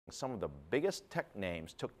Some of the biggest tech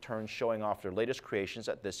names took turns showing off their latest creations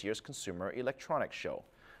at this year's Consumer Electronics Show.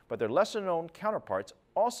 But their lesser-known counterparts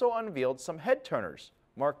also unveiled some head-turners.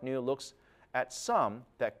 Mark Niu looks at some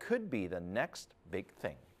that could be the next big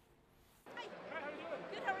thing. Hi.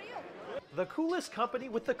 Good, how are you? The coolest company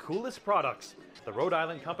with the coolest products. The Rhode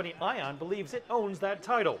Island company Ion believes it owns that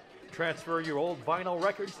title. Transfer your old vinyl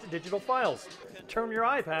records to digital files. Turn your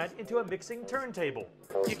iPad into a mixing turntable.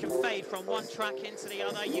 You can fade from one track into the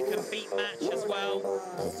other. You can beat match as well.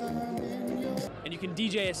 And you can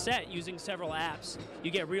DJ a set using several apps.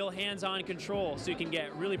 You get real hands-on control, so you can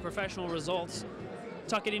get really professional results.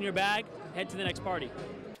 Tuck it in your bag, head to the next party.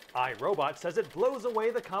 iRobot says it blows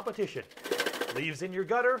away the competition. Leaves in your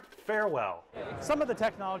gutter, farewell. Some of the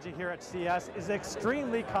technology here at CES is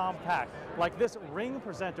extremely compact, like this ring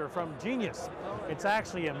presenter from Genius. It's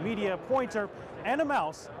actually a media pointer and a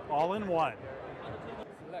mouse all in one.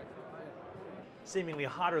 Seemingly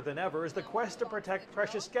hotter than ever is the quest to protect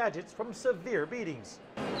precious gadgets from severe beatings.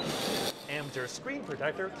 Amter's screen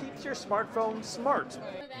protector keeps your smartphone smart.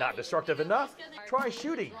 Not destructive enough? Try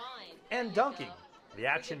shooting and dunking. The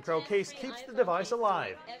Action Pro case keeps the device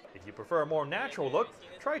alive. If you prefer a more natural look,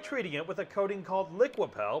 try treating it with a coating called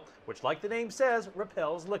Liquipel, which, like the name says,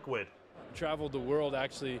 repels liquid. Traveled the world,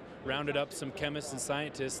 actually rounded up some chemists and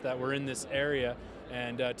scientists that were in this area,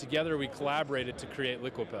 and together we collaborated to create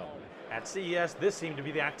Liquipel. At CES, this seemed to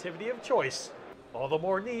be the activity of choice. All the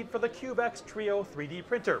more need for the CubeX Trio 3D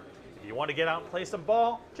printer. If you want to get out and play some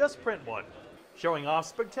ball, just print one. Showing off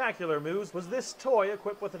spectacular moves was this toy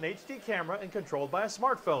equipped with an HD camera and controlled by a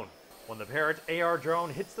smartphone. When the Parrot AR drone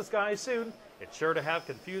hits the sky soon, it's sure to have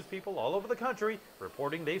confused people all over the country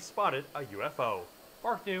reporting they've spotted a UFO.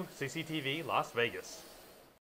 Mark Niu, CCTV, Las Vegas.